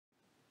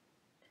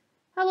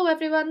Hello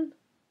everyone,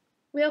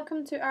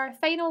 welcome to our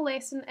final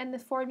lesson in the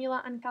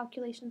formula and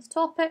calculations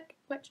topic,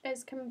 which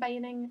is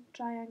combining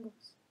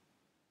triangles.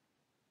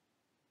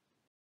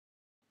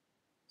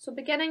 So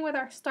beginning with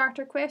our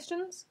starter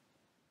questions,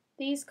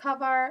 these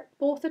cover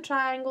both the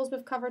triangles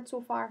we've covered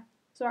so far.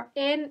 So our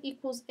n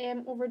equals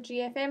m over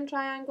GFM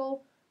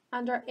triangle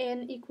and our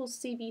n equals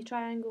CV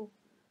triangle.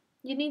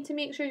 You need to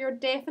make sure you're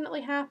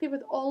definitely happy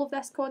with all of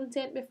this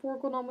content before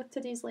going on with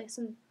today's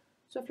lesson.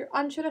 So if you're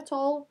unsure at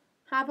all,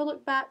 have a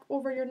look back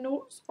over your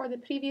notes or the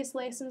previous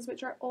lessons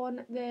which are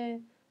on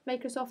the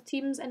Microsoft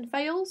Teams and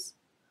files.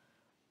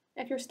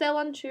 If you're still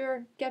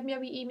unsure, give me a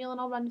wee email and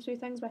I'll run through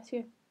things with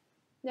you.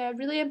 Now, a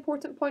really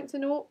important point to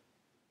note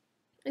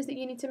is that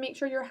you need to make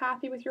sure you're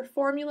happy with your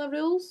formula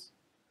rules,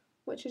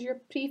 which is your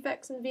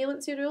prefix and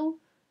valency rule.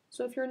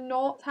 So if you're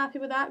not happy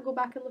with that, go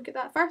back and look at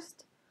that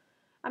first.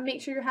 And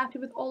make sure you're happy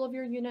with all of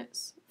your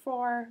units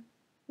for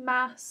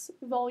mass,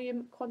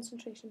 volume,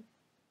 concentration.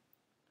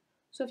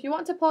 So if you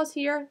want to pause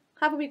here,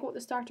 have a wee go at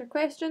the starter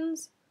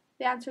questions.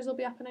 The answers will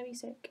be up in a wee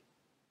sec.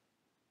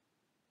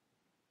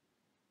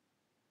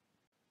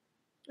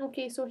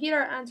 Okay, so here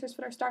are answers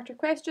for our starter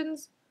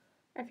questions.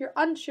 If you're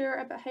unsure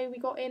about how we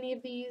got any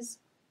of these,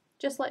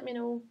 just let me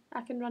know.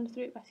 I can run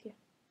through it with you.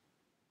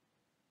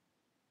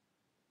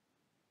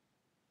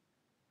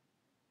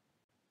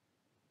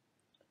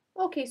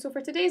 Okay, so for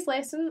today's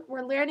lesson,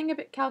 we're learning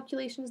about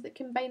calculations that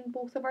combine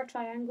both of our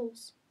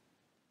triangles.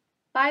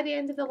 By the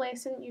end of the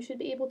lesson, you should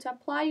be able to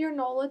apply your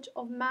knowledge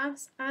of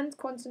mass and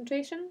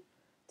concentration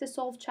to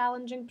solve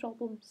challenging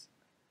problems.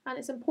 And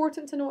it's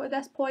important to note at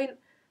this point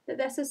that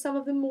this is some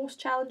of the most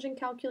challenging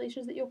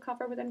calculations that you'll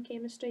cover within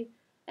chemistry.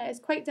 It is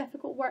quite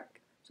difficult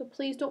work, so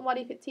please don't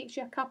worry if it takes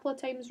you a couple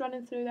of times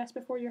running through this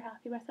before you're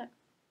happy with it.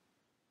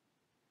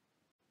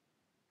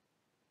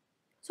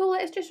 So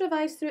let's just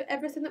revise through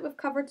everything that we've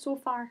covered so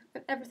far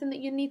and everything that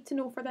you need to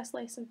know for this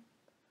lesson.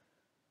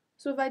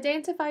 So we've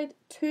identified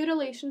two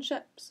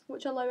relationships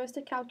which allow us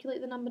to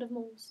calculate the number of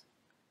moles.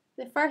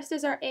 The first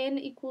is our n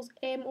equals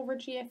m over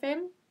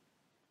GFM,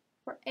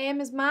 where m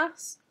is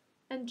mass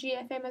and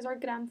GFM is our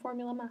gram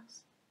formula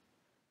mass.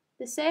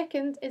 The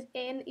second is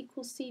n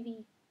equals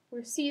CV,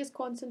 where C is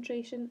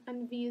concentration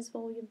and V is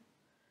volume.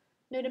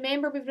 Now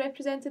remember, we've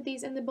represented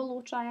these in the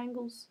below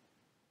triangles.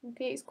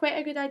 Okay, it's quite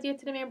a good idea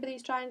to remember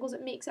these triangles,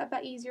 it makes it a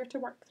bit easier to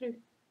work through.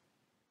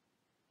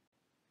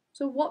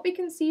 So what we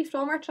can see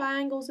from our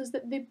triangles is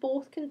that they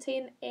both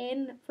contain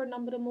n for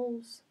number of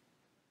moles.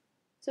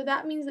 So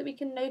that means that we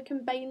can now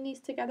combine these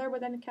together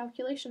within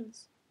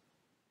calculations.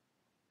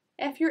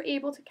 If you're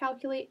able to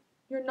calculate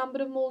your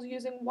number of moles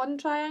using one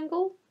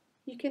triangle,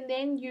 you can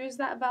then use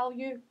that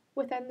value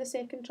within the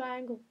second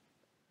triangle.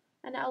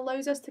 And it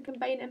allows us to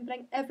combine and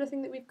bring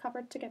everything that we've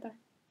covered together.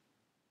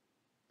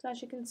 So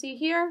as you can see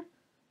here,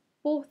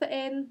 both the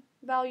n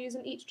values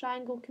in each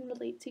triangle can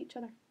relate to each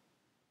other.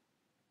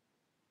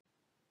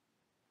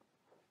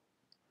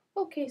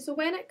 Okay, so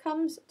when it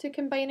comes to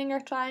combining our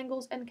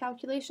triangles in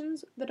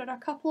calculations, there are a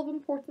couple of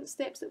important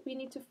steps that we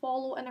need to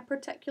follow in a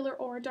particular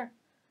order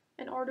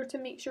in order to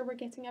make sure we're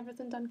getting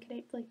everything done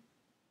correctly.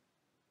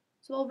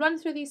 So I'll run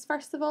through these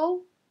first of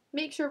all,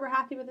 make sure we're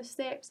happy with the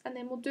steps, and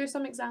then we'll do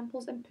some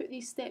examples and put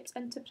these steps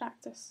into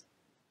practice.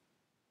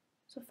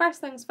 So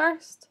first things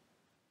first,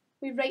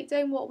 we write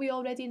down what we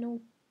already know.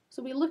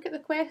 So we look at the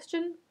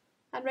question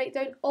and write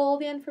down all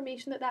the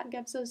information that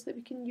gives us that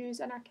we can use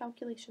in our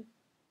calculation.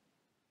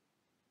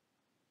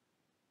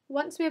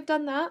 Once we have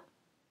done that,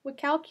 we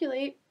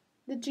calculate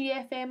the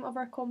GFM of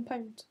our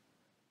compound.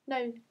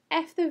 Now,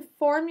 if the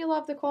formula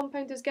of the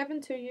compound is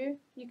given to you,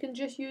 you can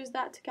just use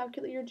that to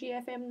calculate your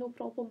GFM, no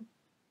problem.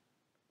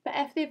 But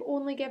if they've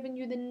only given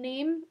you the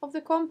name of the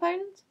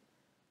compound,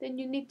 then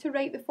you need to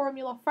write the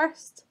formula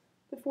first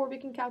before we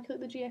can calculate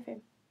the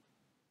GFM.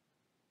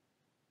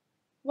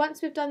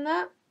 Once we've done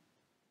that,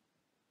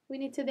 we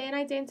need to then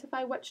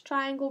identify which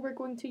triangle we're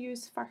going to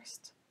use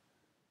first.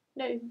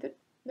 Now,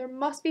 there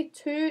must be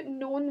two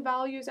known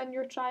values in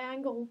your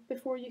triangle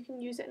before you can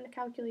use it in the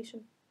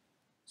calculation.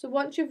 So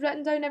once you've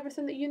written down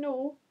everything that you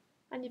know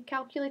and you've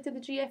calculated the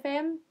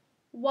GFM,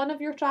 one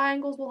of your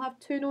triangles will have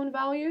two known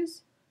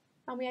values,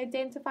 and we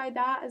identify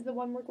that as the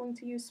one we're going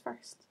to use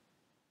first.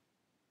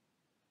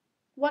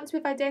 Once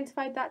we've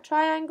identified that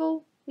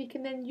triangle, we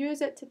can then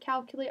use it to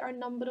calculate our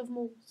number of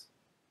moles.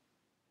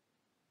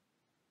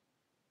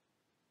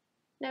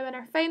 Now in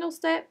our final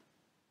step,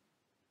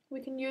 we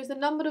can use the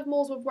number of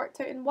moles we've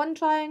worked out in one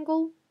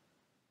triangle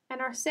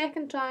and our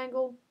second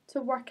triangle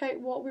to work out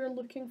what we're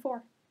looking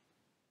for.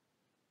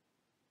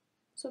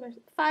 So there's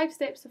 5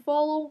 steps to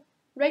follow.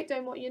 Write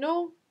down what you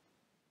know,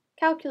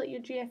 calculate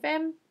your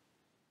GFM,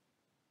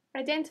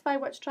 identify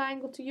which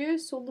triangle to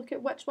use, so look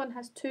at which one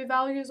has 2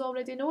 values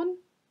already known,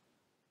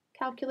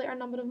 calculate our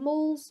number of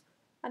moles,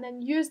 and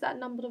then use that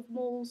number of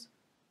moles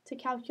to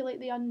calculate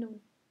the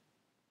unknown.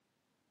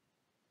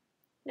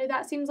 Now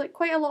that seems like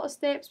quite a lot of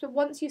steps, but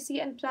once you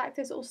see it in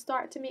practice, it will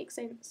start to make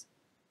sense.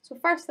 So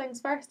first things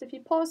first, if you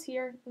pause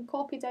here and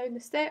copy down the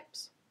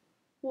steps,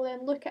 we'll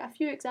then look at a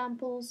few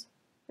examples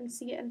and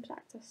see it in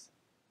practice.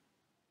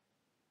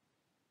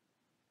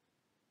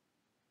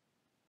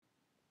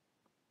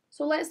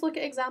 So let's look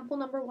at example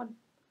number 1.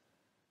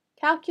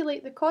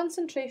 Calculate the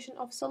concentration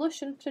of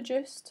solution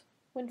produced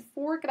when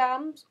 4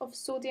 grams of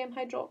sodium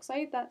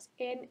hydroxide, that's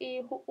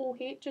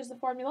NaOH is the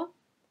formula,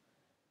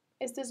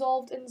 is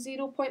dissolved in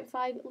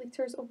 0.5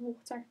 litres of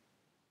water.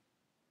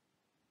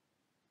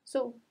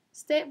 So,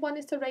 step 1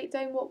 is to write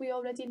down what we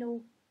already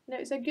know. Now,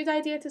 it's a good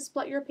idea to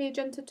split your page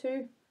into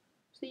 2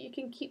 so that you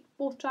can keep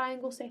both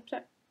triangles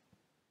separate.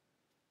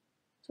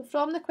 So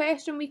from the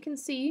question we can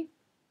see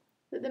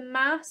that the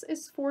mass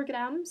is 4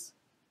 grams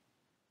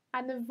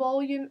and the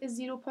volume is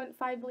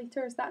 0.5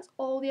 litres. That's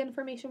all the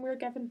information we're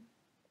given.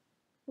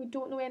 We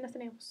don't know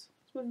anything else.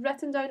 So we've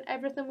written down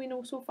everything we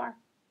know so far.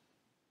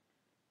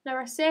 Now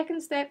our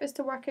second step is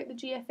to work out the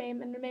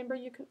GFM, and remember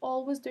you can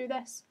always do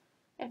this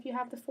if you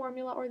have the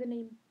formula or the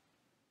name.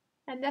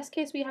 In this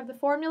case we have the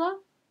formula,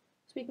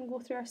 so we can go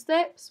through our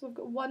steps. We've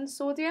got 1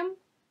 sodium,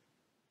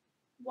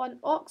 1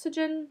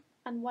 oxygen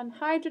and 1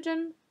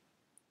 hydrogen,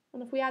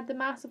 and if we add the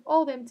mass of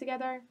all them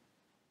together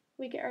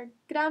we get our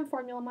gram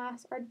formula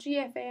mass. Our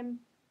GFM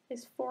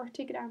is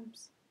 40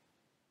 grams.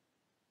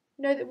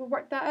 Now that we've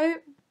worked that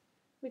out,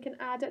 we can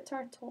add it to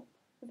our top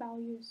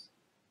values.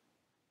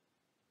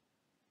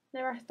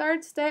 Now our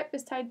third step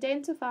is to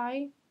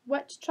identify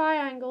which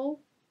triangle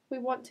we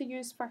want to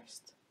use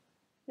first.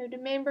 Now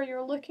remember,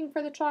 you're looking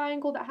for the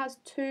triangle that has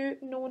 2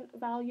 known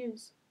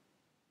values.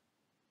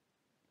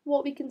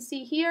 What we can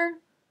see here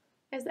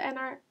is that in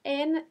our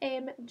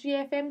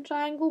NMGFM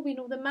triangle we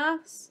know the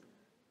mass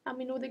and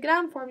we know the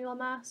gram formula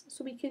mass,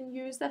 so we can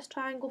use this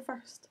triangle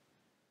first.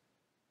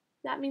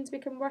 That means we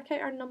can work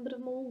out our number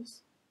of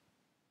moles.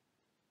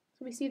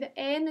 So we see that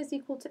N is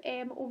equal to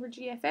M over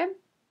GFM.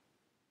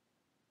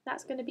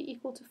 That's going to be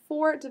equal to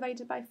 4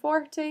 divided by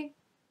 40,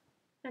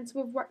 and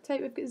so we've worked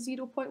out we've got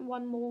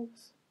 0.1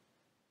 moles.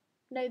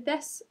 Now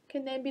this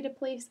can then be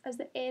replaced as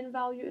the N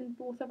value in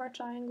both of our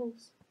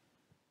triangles.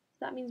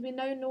 That means we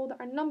now know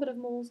that our number of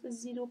moles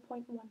is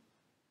 0.1.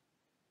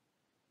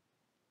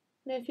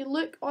 Now if you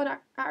look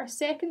at our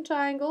second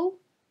triangle,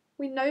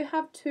 we now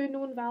have 2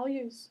 known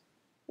values.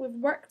 We've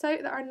worked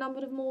out that our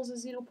number of moles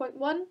is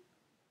 0.1,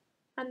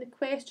 and the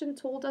question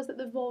told us that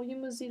the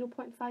volume was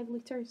 0.5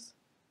 litres.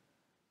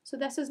 So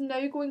this is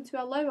now going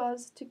to allow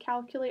us to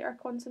calculate our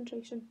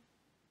concentration.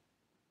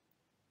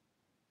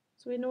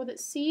 So we know that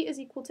C is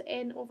equal to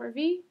N over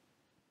V.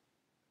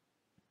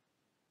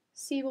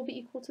 C will be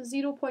equal to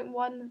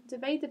 0.1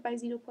 divided by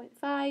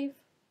 0.5.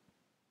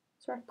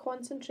 So our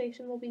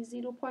concentration will be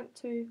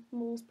 0.2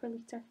 moles per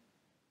litre.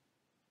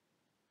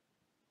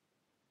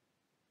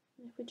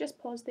 And if we just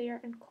pause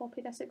there and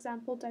copy this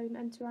example down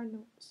into our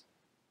notes.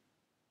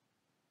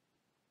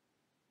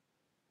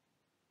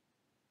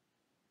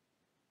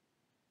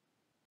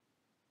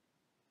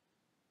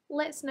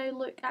 Let's now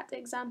look at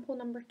example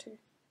number 2.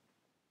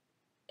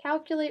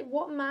 Calculate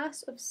what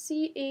mass of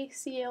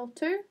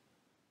CaCl2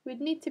 would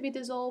need to be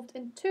dissolved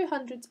in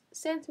 200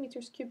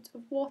 centimetres cubed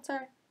of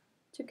water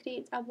to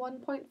create a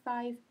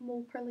 1.5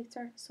 mole per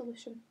litre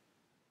solution.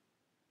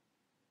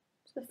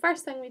 So the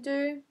first thing we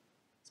do,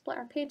 split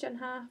our page in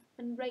half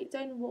and write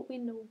down what we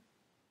know.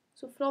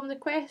 So from the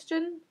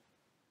question,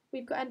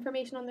 we've got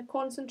information on the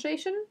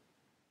concentration,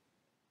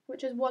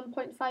 which is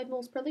 1.5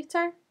 moles per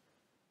litre,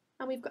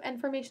 and we've got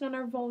information on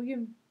our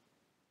volume.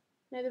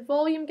 Now the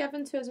volume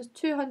given to us is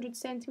 200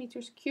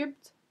 centimetres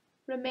cubed.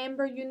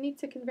 Remember, you need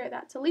to convert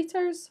that to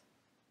litres,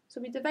 so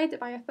we divide it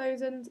by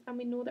 1,000 and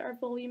we know that our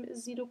volume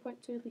is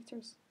 0.2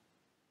 litres.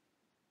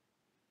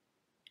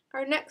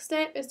 Our next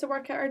step is to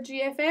work out our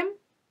GFM.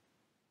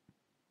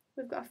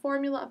 We've got a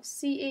formula of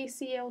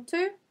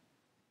CaCl2.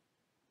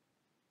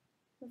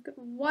 We've got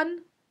 1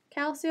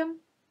 calcium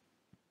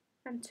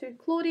and 2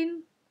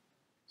 chlorine.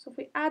 So if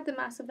we add the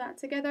mass of that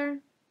together,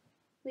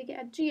 we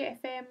get a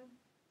GFM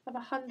of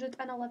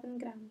 111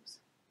 grams.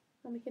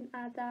 And we can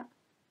add that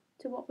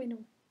to what we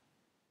know.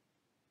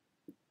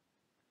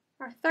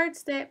 Our third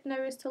step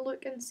now is to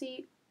look and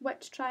see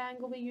which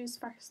triangle we use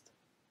first.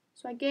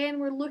 So again,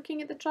 we're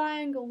looking at the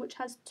triangle which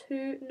has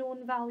 2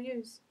 known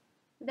values.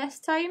 This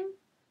time,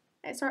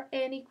 it's our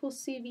N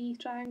equals CV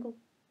triangle.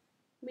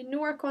 We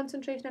know our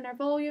concentration and our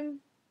volume,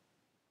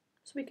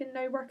 so we can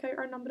now work out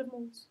our number of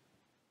moles.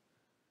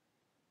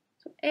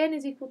 So N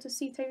is equal to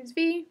C times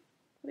V,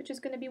 which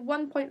is going to be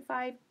 1.5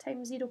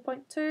 times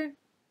 0.2,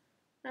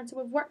 and so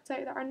we've worked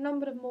out that our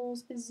number of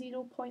moles is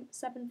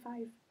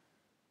 0.75.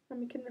 And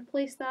we can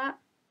replace that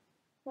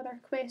with our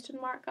question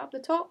mark up the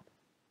top,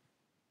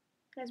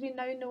 as we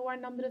now know our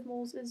number of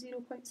moles is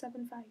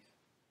 0.75.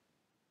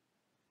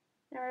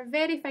 Now our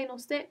very final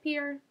step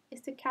here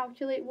is to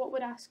calculate what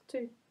we're asked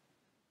to.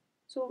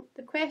 So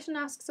the question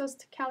asks us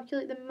to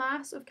calculate the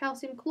mass of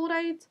calcium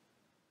chloride.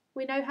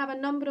 We now have a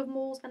number of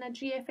moles and a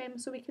GFM,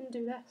 so we can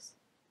do this.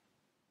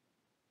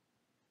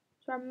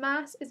 So our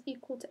mass is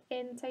equal to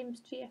N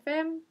times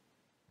GFM.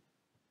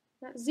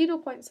 That's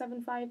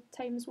 0.75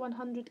 times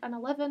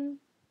 111.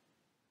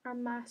 Our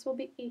mass will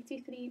be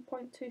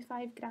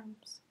 83.25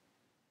 grams.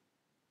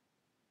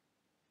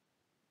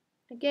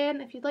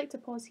 Again, if you'd like to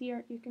pause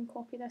here, you can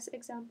copy this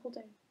example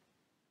down.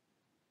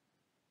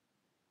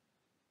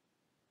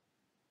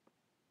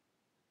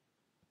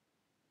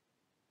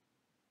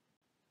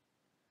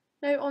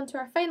 Now on to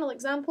our final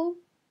example.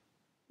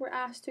 We're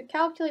asked to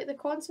calculate the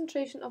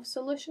concentration of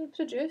solution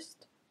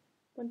produced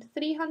when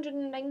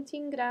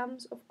 319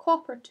 grams of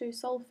copper 2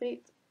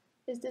 sulfate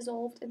is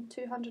dissolved in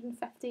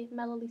 250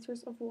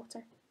 millilitres of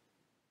water.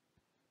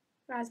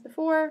 As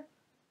before,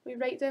 we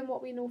write down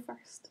what we know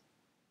first.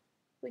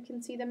 We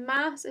can see the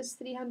mass is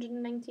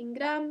 319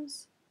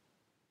 grams,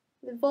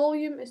 the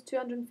volume is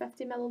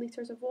 250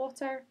 millilitres of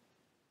water.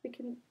 We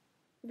can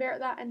convert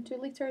that into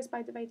litres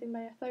by dividing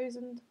by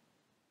 1000,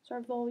 so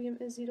our volume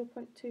is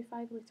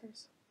 0.25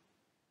 litres.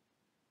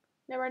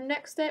 Now our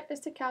next step is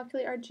to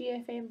calculate our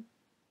GFM.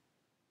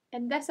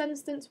 In this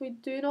instance we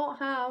do not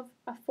have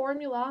a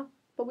formula,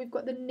 but we've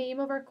got the name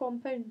of our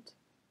compound.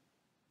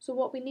 So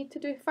what we need to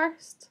do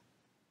first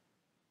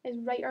is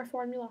write our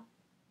formula.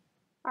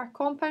 Our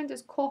compound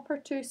is copper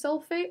 2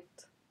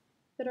 sulfate,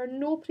 there are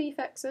no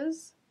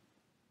prefixes,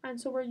 and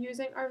so we're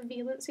using our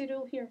valency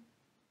rule here.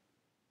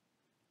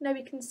 Now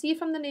we can see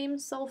from the name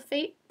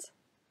sulfate,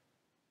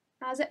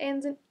 as it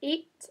ends in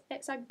 8,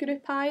 it's a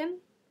group ion,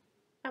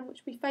 and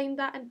which we find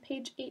that in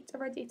page 8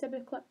 of our data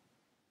booklet.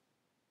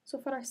 So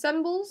for our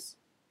symbols,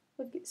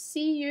 we've got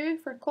Cu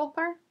for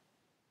copper,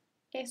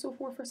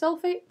 SO4 for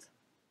sulfate.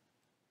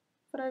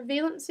 For our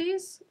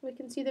valencies, we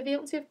can see the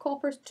valency of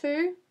copper is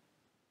 2,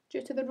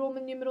 due to the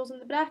Roman numerals in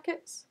the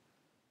brackets.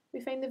 We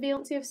find the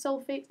valency of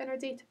sulfate in our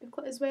data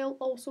booklet as well,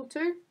 also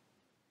 2.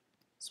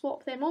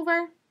 Swap them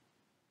over.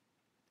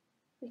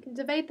 We can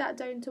divide that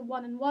down to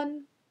 1 and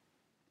 1,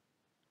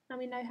 and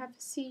we now have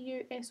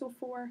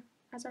CuSO4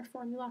 as our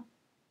formula.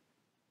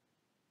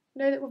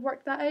 Now that we've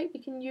worked that out, we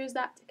can use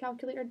that to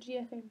calculate our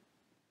GFM.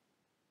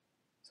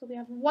 So we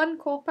have 1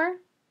 copper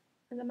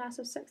and a mass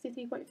of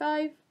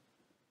 63.5,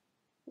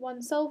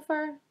 1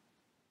 sulfur,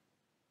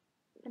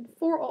 and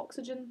 4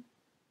 oxygen.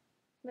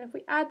 And if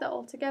we add that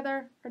all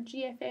together, our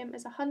GFM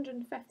is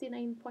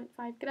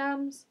 159.5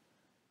 grams,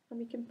 and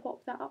we can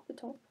pop that up the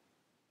top.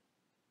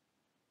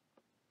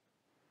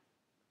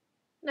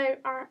 Now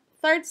our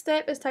third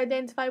step is to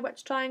identify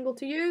which triangle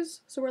to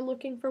use, so we're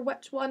looking for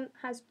which one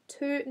has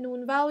 2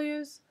 known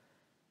values,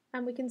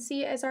 and we can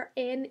see it as our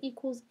N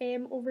equals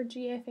M over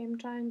GFM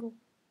triangle.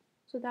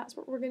 So that's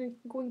what we're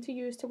going to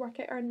use to work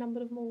out our number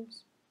of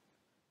moles.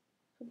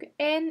 So we've got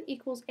N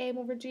equals M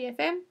over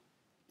GFM.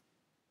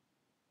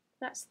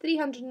 That's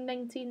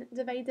 319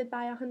 divided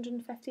by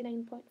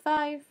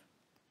 159.5.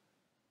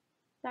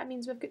 That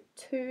means we've got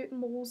 2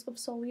 moles of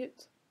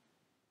solute.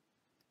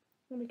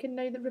 And we can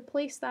now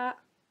replace that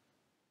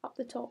up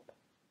the top.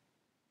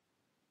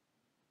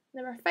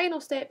 Now our final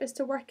step is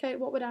to work out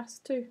what we're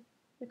asked to.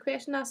 The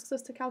question asks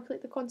us to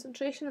calculate the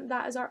concentration, and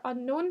that is our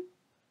unknown.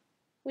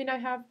 We now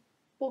have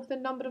both the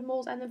number of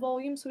moles and the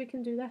volume, so we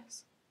can do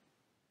this.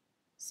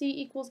 C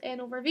equals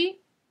N over V.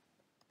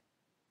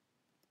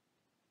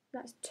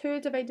 That's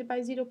 2 divided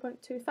by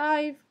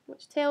 0.25,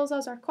 which tells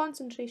us our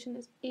concentration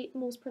is 8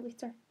 moles per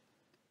litre.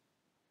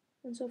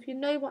 And so if you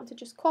now want to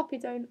just copy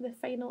down the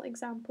final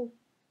example.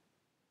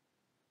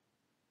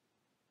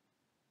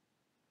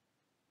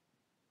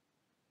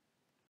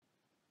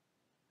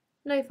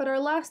 Now for our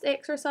last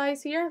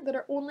exercise here, there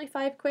are only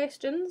 5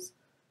 questions,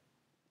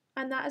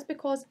 and that is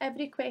because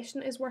every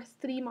question is worth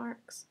 3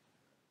 marks.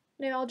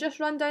 Now I'll just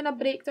run down a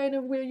breakdown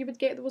of where you would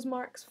get those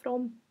marks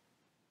from.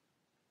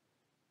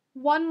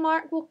 1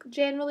 mark will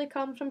generally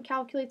come from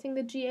calculating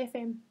the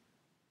GFM.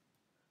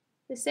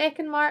 The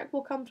second mark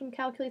will come from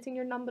calculating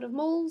your number of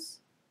moles,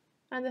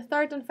 and the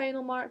third and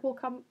final mark will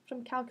come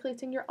from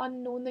calculating your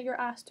unknown that you're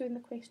asked to in the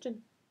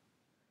question.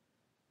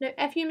 Now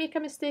if you make a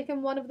mistake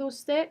in one of those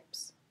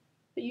steps,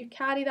 but you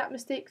carry that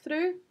mistake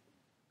through,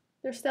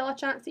 there's still a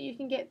chance that you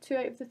can get 2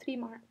 out of the 3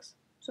 marks.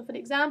 So for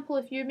example,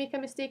 if you make a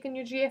mistake in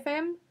your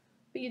GFM,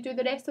 but you do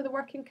the rest of the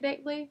work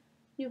incorrectly,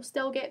 you'll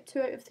still get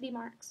 2 out of 3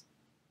 marks.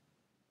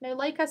 Now,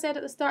 like I said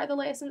at the start of the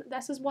lesson,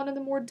 this is one of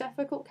the more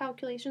difficult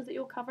calculations that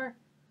you'll cover.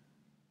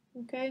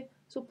 Okay,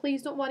 so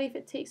please don't worry if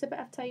it takes a bit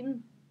of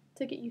time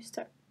to get used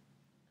to it.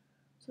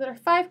 So there are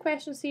 5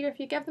 questions here. If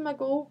you give them a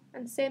go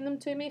and send them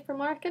to me for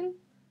marking.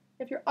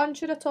 If you're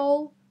unsure at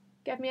all,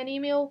 give me an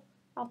email,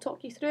 I'll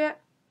talk you through it.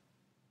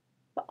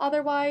 But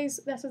otherwise,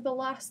 this is the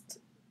last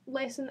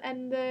lesson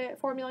in the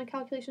formula and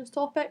calculations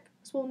topic,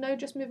 so we'll now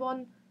just move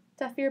on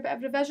to a fair bit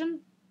of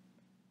revision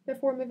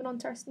before moving on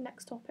to our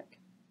next topic.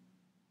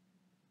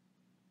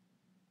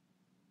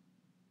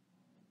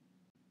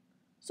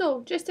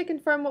 So, just to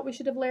confirm what we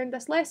should have learned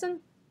this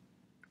lesson,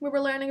 we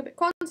were learning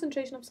about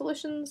concentration of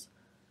solutions,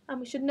 and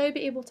we should now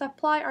be able to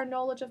apply our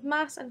knowledge of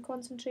mass and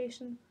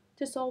concentration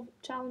to solve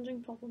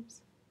challenging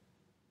problems.